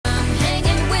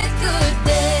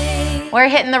We're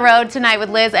hitting the road tonight with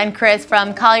Liz and Chris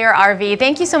from Collier RV.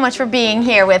 Thank you so much for being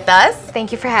here with us.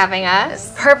 Thank you for having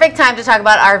us. Perfect time to talk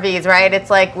about RVs, right? It's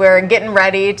like we're getting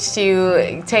ready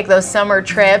to take those summer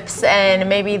trips, and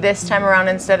maybe this time around,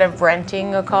 instead of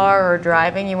renting a car or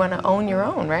driving, you want to own your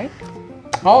own, right?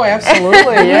 Oh,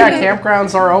 absolutely. Yeah,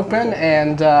 campgrounds are open,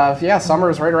 and yeah, summer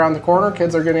is right around the corner.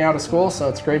 Kids are getting out of school, so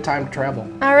it's a great time to travel.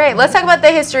 All right, let's talk about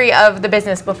the history of the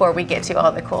business before we get to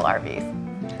all the cool RVs.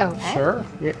 Okay. Sure.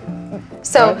 Yeah.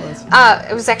 So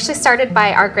it was actually started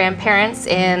by our grandparents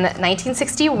in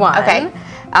 1961. Okay.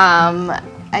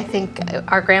 I think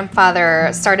our grandfather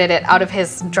started it out of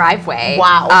his driveway.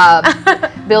 Wow.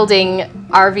 Building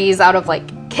RVs out of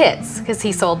like kits, because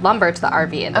he sold lumber to the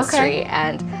RV industry,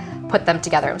 and put them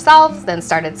together himself, then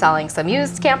started selling some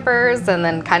used campers, and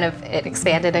then kind of it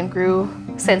expanded and grew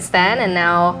since then. And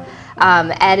now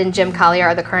Ed and Jim Collier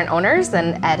are the current owners,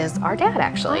 and Ed is our dad,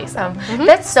 actually. Awesome.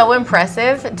 That's so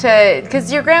impressive,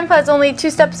 because your grandpa's only 2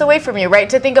 steps away from you, right?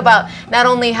 To think about not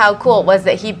only how cool it was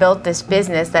that he built this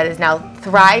business that is now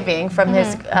thriving from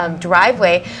his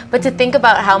driveway, but to think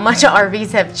about how much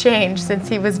RVs have changed since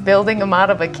he was building them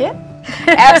out of a kit.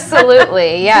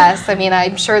 Absolutely, yes. I mean,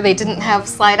 I'm sure they didn't have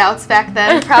slide outs back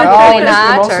then, probably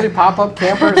not. Mostly pop-up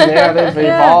campers. Yeah, they've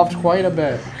evolved quite a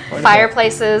bit.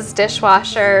 Fireplaces,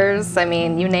 dishwashers, I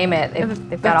mean, you name it.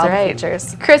 They've got all the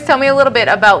features. Chris, tell me a little bit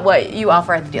about what you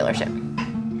offer at the dealership.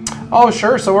 Oh,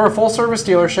 sure. So we're a full-service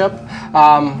dealership.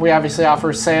 We obviously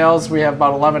offer sales. We have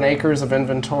about 11 acres of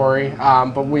inventory,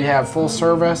 but we have full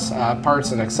service,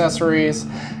 parts and accessories,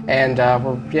 and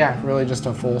we're really just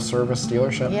a full-service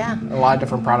dealership. Yeah. A lot of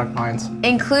different product lines.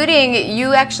 Including, you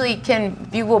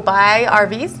will buy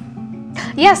RVs?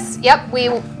 Yes, yep, we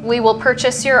will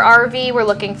purchase your RV. We're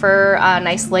looking for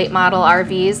nice late model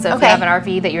RVs. So if you have an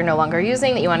RV that you're no longer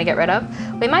using that you want to get rid of,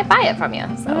 we might buy it from you.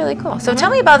 So. Really cool. So tell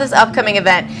me about this upcoming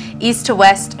event, East to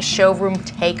West Showroom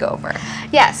Takeover.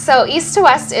 Yes, so East to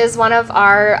West is one of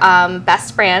our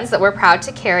best brands that we're proud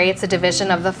to carry. It's a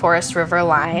division of the Forest River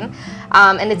line.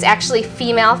 And it's actually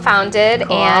female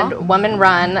founded and woman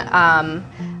run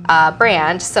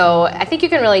brand. So I think you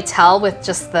can really tell with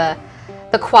just the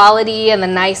quality and the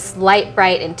nice light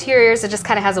bright interiors. It just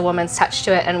kind of has a woman's touch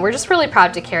to it, and we're just really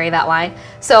proud to carry that line.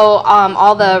 So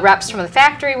all the reps from the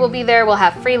factory will be there. We'll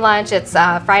have free lunch. It's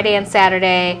Friday and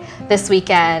Saturday this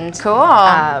weekend. Cool.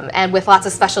 And with lots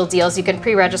of special deals. You can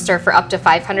pre-register for up to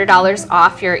 $500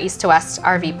 off your East to West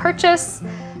RV purchase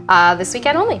this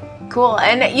weekend only. Cool.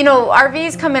 And you know,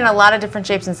 RVs come in a lot of different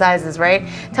shapes and sizes, right?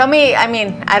 Tell me, I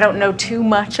mean, I don't know too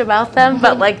much about them,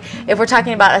 but like if we're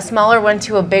talking about a smaller one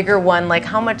to a bigger one, like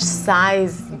how much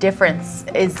size difference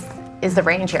is the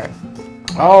range here?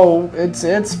 Oh, it's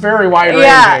very wide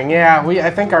ranging. Yeah, I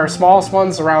think our smallest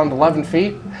one's around 11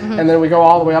 feet, and then we go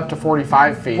all the way up to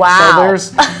 45 feet. Wow.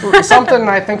 So there's something,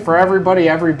 I think, for everybody,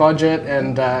 every budget,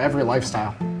 and every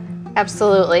lifestyle.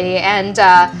 Absolutely. And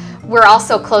we're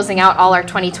also closing out all our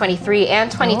 2023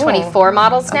 and 2024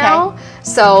 models now.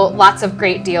 So lots of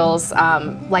great deals.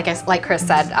 Like Chris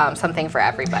said, something for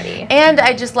everybody. And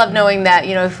I just love knowing that,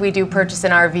 you know, if we do purchase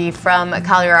an RV from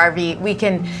Collier RV, we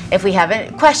can, if we have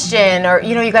a question, or,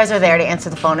 you know, you guys are there to answer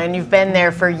the phone, and you've been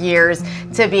there for years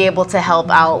to be able to help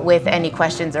out with any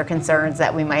questions or concerns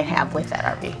that we might have with that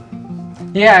RV.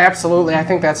 Yeah, absolutely. I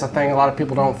think that's a thing a lot of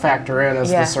people don't factor in,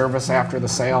 is the service after the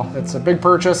sale. It's a big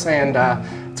purchase, and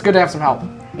it's good to have some help.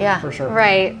 Yeah, for sure.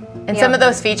 Right. And some of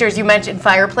those features, you mentioned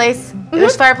fireplace.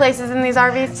 There's fireplaces in these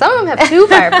RVs? Some of them have 2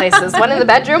 fireplaces, one in the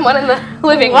bedroom, one in the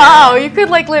living room. Wow, you could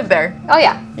like live there. Oh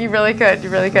yeah. You really could, you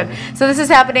really could. So this is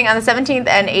happening on the 17th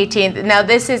and 18th. Now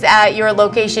this is at your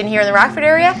location here in the Rockford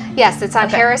area? Yes, it's on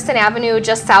Harrison Avenue,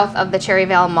 just south of the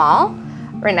Cherryvale Mall,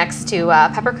 right next to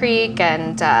Pepper Creek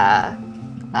and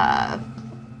right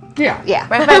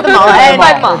by the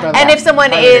mall. And if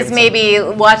someone is maybe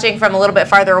watching from a little bit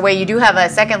farther away, you do have a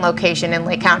second location in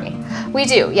Lake County. We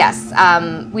do, yes.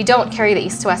 We don't carry the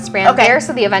East to West brand there,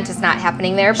 so the event is not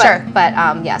happening there.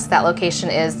 But, yes, that location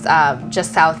is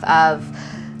just south of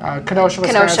Kenosha,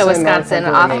 Wisconsin,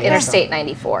 off Interstate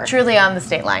 94. Truly on the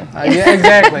state line. Yeah,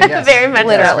 exactly. Yes. Very much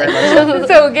literally.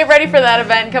 So get ready for that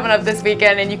event coming up this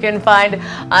weekend, and you can find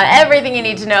everything you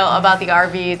need to know about the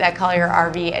RVs at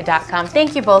collierrv.com.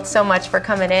 Thank you both so much for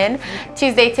coming in.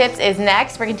 Tuesday Tips is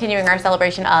next. We're continuing our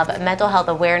celebration of Mental Health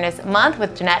Awareness Month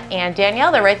with Jeanette and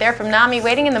Danielle. They're right there from NAMI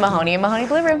waiting in the Mahoney and Mahoney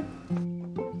Blue Room.